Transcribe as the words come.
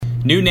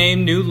New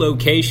name, new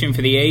location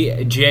for the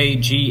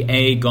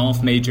AJGA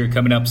Golf Major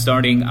coming up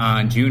starting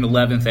on June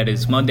 11th. That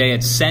is Monday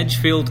at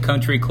Sedgefield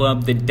Country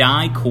Club, the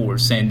Die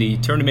Course, and the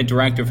tournament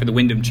director for the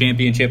Wyndham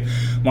Championship,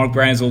 Mark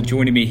Brazel,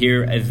 joining me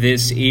here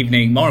this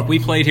evening. Mark, we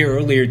played here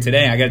earlier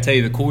today. I got to tell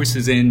you, the course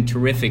is in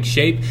terrific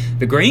shape.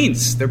 The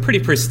greens, they're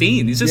pretty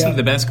pristine. These are some of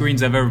the best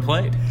greens I've ever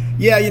played.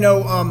 Yeah,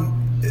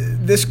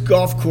 this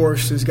golf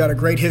course has got a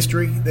great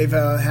history. They've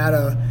had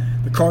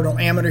the Cardinal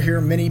Amateur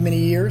here many, many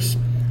years.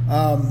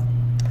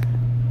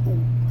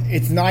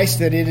 It's nice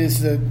that it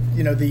is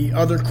the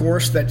other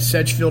course that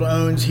Sedgefield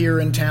owns here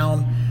in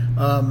town.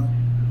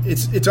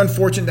 It's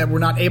unfortunate that we're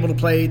not able to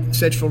play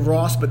Sedgefield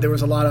Ross, but there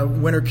was a lot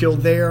of winter killed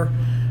there.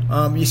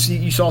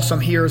 You saw some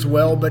here as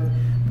well, but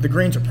the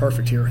greens are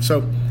perfect here.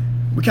 So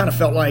we kind of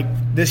felt like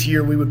this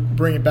year we would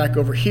bring it back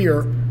over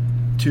here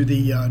to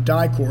the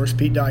Die course,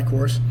 Pete Die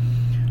course,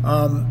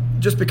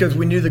 just because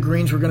we knew the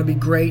greens were going to be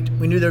great.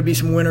 We knew there would be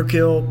some winter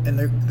kill, and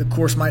the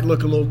course might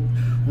look a little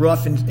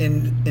rough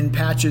in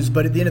patches,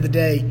 but at the end of the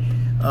day,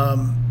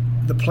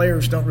 the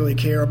players don't really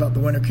care about the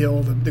winter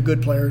kill. The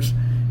good players,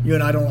 you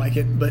and I don't like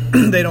it, but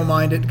they don't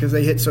mind it because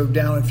they hit so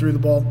down and through the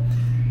ball.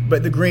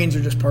 But the greens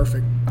are just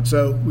perfect,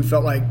 so we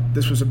felt like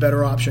this was a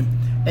better option.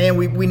 And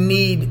we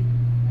need,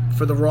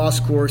 for the Ross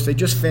course, they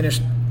just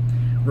finished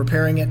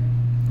repairing it,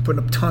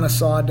 putting a ton of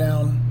sod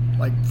down,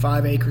 like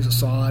 5 acres of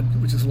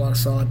sod, which is a lot of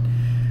sod.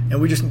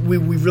 And we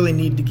really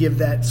need to give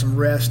that some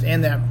rest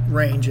and that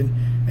range.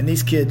 And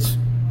these kids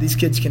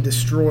can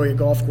destroy a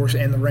golf course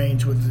and the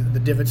range with the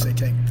divots they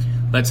take.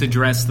 Let's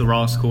address the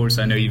Ross course.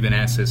 I know you've been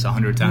asked this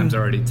 100 times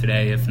already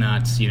today, if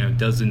not,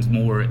 dozens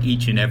more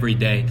each and every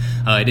day.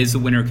 It is a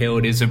winter kill.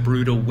 It is a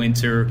brutal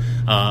winter,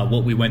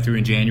 what we went through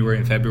in January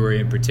and February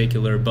in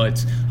particular.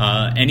 But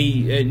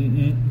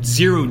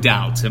zero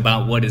doubt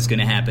about what is going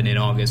to happen in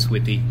August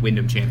with the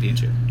Wyndham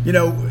Championship.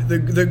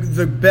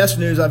 The best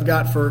news I've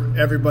got for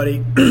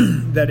everybody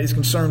that is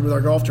concerned with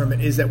our golf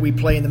tournament is that we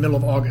play in the middle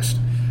of August,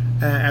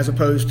 as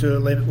opposed to,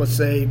 let's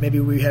say, maybe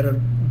we had a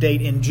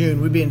date in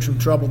June. We'd be in some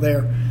trouble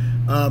there.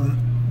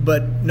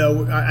 But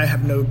no, I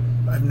have no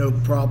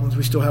problems.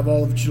 We still have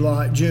all of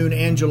June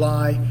and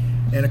July,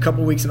 and a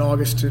couple weeks in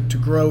August to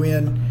grow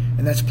in,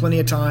 and that's plenty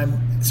of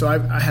time. So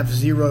I have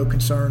zero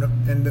concern,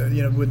 and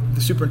with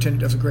the superintendent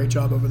does a great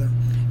job over there.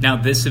 Now,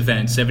 this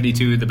event,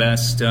 72 of the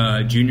best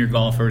junior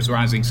golfers,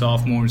 rising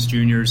sophomores,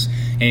 juniors,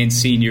 and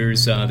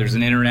seniors. There's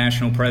an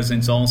international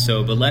presence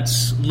also, but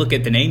let's look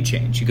at the name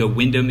change. You go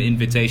Wyndham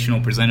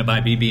Invitational, presented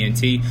by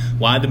BB&T.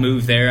 Why the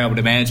move there? I would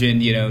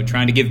imagine,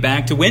 trying to give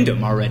back to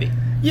Wyndham already.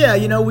 Yeah,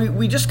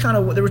 we just kind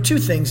of, there were two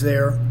things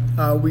there.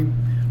 We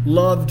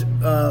loved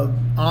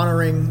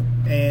honoring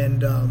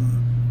and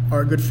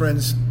our good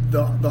friends,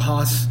 the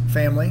Haas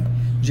family,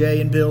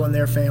 Jay and Bill and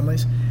their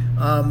families.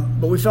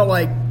 But we felt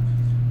like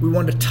we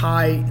wanted to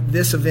tie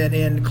this event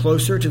in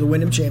closer to the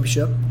Wyndham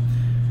Championship,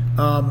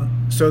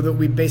 so that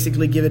we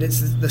basically give it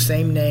the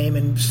same name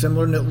and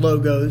similar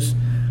logos.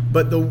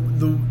 But the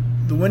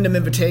Wyndham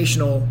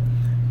Invitational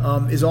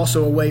is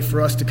also a way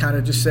for us to kind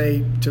of just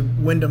say to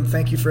Wyndham,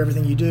 thank you for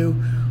everything you do.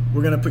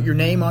 We're going to put your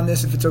name on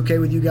this if it's okay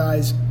with you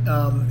guys.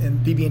 And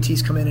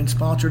BB&T's come in and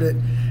sponsored it,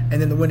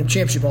 and then the Wyndham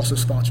Championship also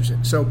sponsors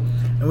it. So,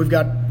 and we've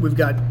got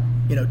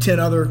 10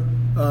 other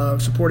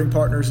supporting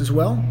partners as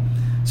well.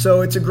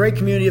 So it's a great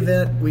community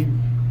event. We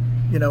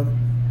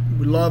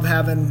love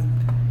having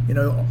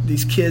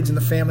these kids and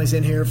the families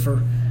in here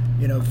for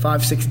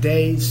 5-6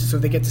 days, so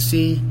they get to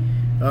see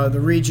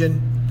the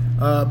region.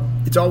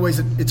 It's always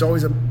a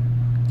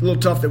little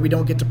tough that we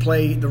don't get to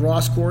play the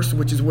Ross course,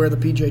 which is where the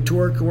PGA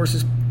Tour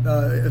course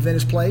event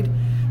is played,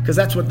 because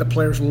that's what the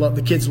players love.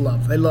 The kids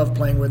love. They love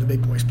playing where the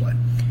big boys play.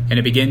 And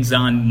it begins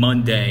on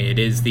Monday. It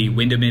is the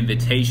Wyndham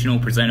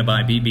Invitational presented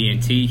by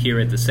BB&T here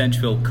at the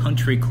Sedgefield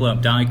Country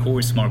Club Die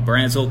Course. Mark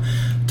Brazel,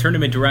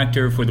 tournament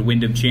director for the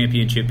Wyndham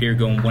Championship here,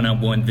 going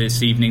one-on-one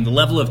this evening. The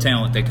level of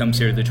talent that comes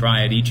here to the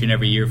Triad each and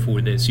every year for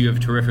this. You have a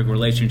terrific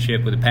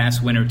relationship with the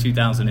past winner,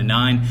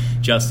 2009,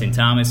 Justin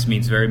Thomas.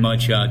 Means very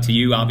much to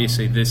you,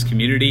 obviously, this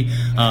community.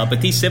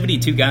 But these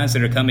 72 guys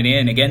that are coming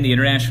in, again, the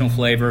international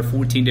flavor,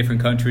 14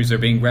 different countries are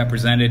being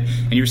represented,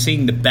 and you're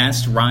seeing the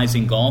best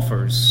rising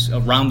golfers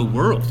around the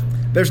world.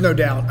 There's no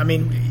doubt. I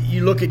mean,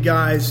 you look at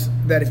guys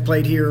that have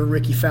played here,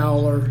 Ricky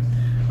Fowler,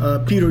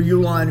 Peter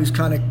Uihlein, who's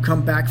kind of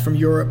come back from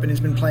Europe and has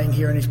been playing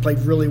here, and he's played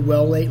really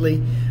well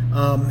lately.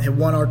 Have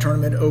won our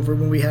tournament over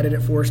when we had it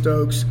at Forest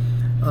Oaks.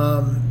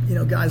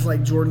 Guys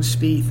like Jordan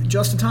Spieth,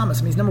 Justin Thomas.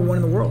 I mean, he's number one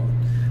in the world.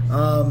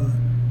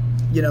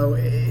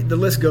 The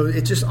list goes.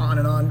 It's just on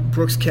and on.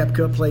 Brooks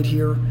Koepka played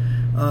here.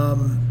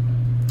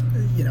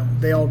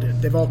 They all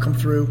did. They've all come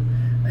through.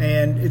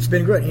 And it's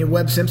been great.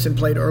 Webb Simpson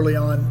played early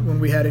on when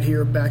we had it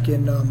here back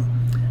in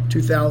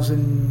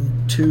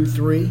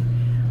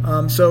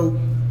 2002-03. So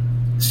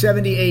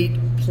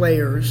 78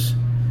 players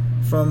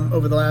from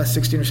over the last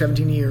 16 or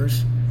 17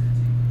 years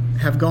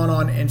have gone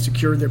on and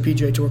secured their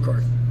PGA Tour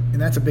card.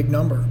 And that's a big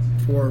number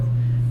for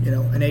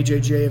an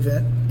AJGA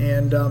event.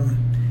 And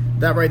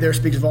that right there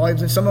speaks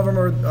volumes. And some of them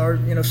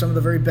are some of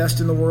the very best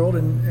in the world.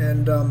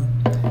 And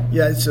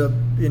it's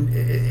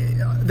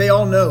they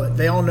all know it.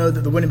 They all know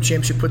that the Wyndham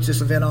Championship puts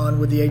this event on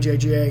with the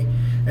AJGA,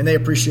 and they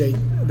appreciate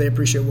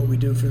what we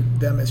do for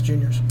them as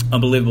juniors.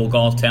 Unbelievable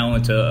golf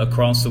talent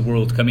across the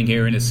world coming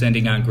here and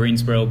ascending on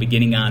Greensboro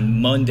beginning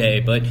on Monday.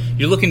 But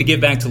you're looking to give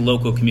back to the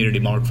local community,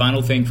 Mark.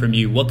 Final thing from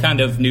you. What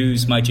kind of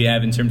news might you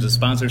have in terms of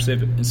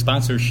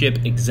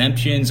sponsorship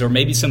exemptions, or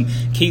maybe some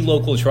key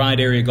local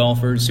tri-area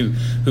golfers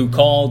who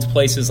called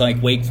places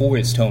like Wake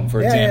Forest home,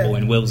 for example,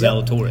 and Will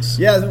Zalatoris?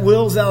 Yeah,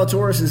 Will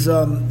Zalatoris is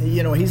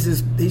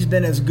he's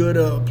been as good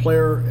a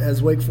player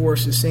as Wake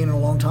Forest has seen in a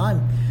long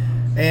time.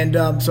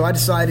 And so I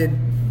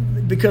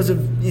decided, because of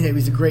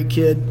he's a great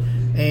kid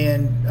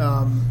and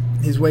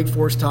his Wake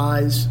Forest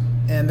ties,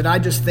 and that I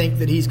just think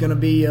that he's going to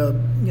be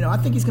I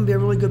think he's going to be a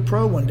really good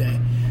pro one day.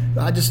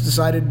 I just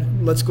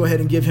decided, let's go ahead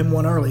and give him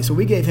one early. So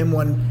we gave him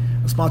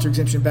a sponsor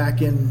exemption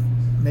back in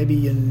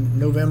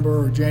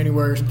November or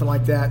January or something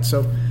like that.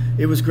 So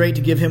it was great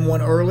to give him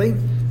one early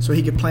so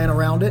he could plan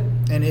around it.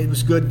 And it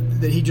was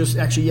good that he just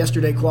actually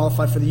yesterday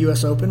qualified for the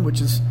U.S. Open,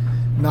 which is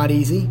not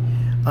easy.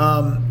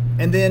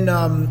 And then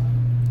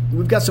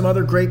we've got some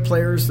other great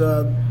players.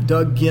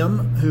 Doug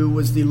Gim, who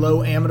was the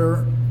low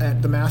amateur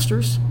at the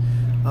Masters.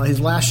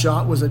 His last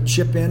shot was a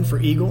chip in for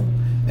eagle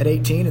at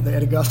 18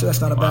 at Augusta. That's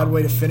not a bad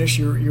way to finish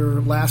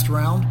your last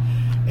round.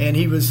 And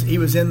he was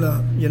in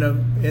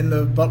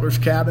the Butler's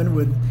cabin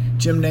with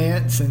Jim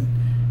Nance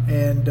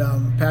and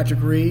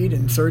Patrick Reed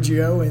and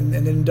Sergio and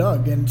then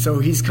Doug. And so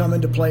he's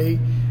coming to play.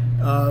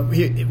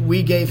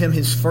 We gave him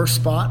his first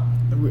spot,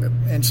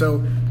 and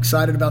so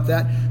excited about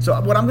that. So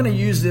what I'm going to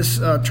use this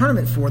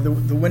tournament for, the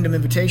Wyndham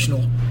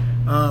Invitational,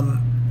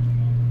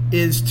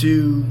 is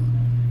to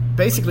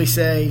basically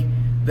say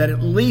that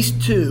at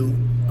least 2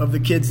 of the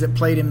kids that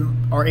played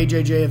in our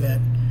AJJ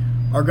event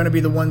are going to be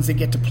the ones that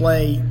get to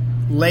play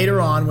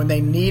later on when they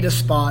need a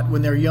spot,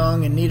 when they're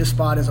young and need a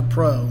spot as a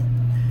pro.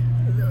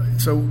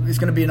 So it's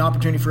going to be an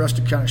opportunity for us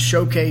to kind of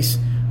showcase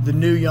the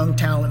new young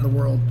talent in the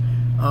world.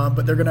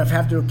 But they're going to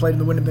have to have played in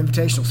the Wyndham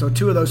Invitational. So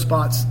 2 of those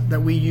spots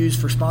that we use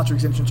for sponsor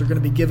exemptions are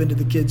going to be given to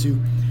the kids who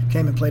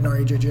came and played in our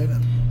AJJ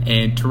event.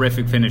 And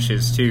terrific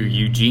finishes, too.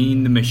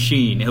 Eugene the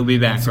Machine. He'll be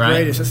back, right?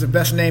 Greatest. That's the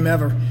best name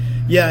ever.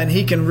 Yeah, and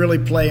he can really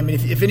play. I mean,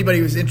 if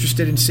anybody was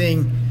interested in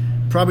seeing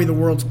probably the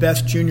world's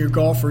best junior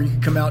golfer, you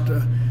could come out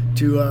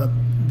to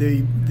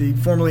the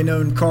formerly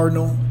known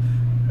Cardinal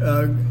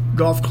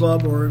Golf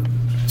Club or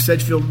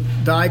Sedgefield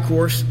Die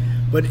Course.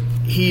 But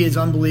he is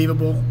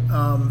unbelievable.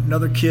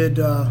 Another kid...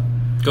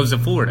 goes to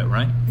Florida,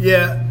 right?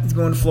 Yeah, he's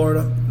going to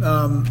Florida.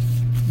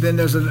 Then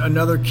there's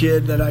another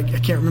kid that I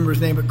can't remember his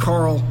name, but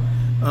Carl,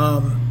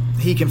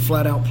 he can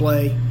flat out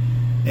play,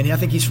 and I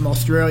think he's from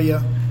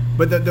Australia.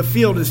 But the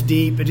field is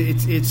deep.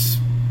 It's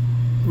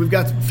we've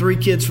got 3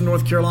 kids from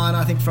North Carolina.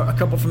 I think a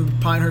couple from the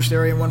Pinehurst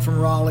area, and 1 from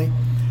Raleigh.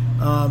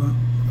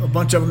 A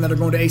bunch of them that are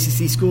going to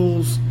ACC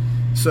schools.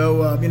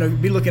 So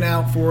be looking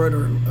out for it,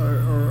 or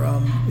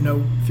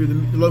through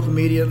the local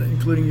media,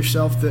 including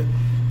yourself,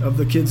 of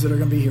the kids that are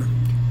going to be here.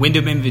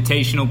 Wyndham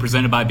Invitational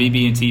presented by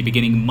BB&T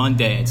beginning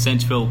Monday at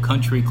Sedgefield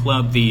Country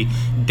Club, the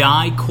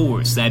Die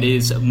Course. That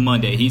is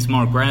Monday. He's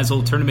Mark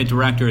Brazel, Tournament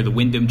Director of the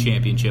Wyndham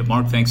Championship.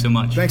 Mark, thanks so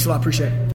much. Thanks a lot. Appreciate it.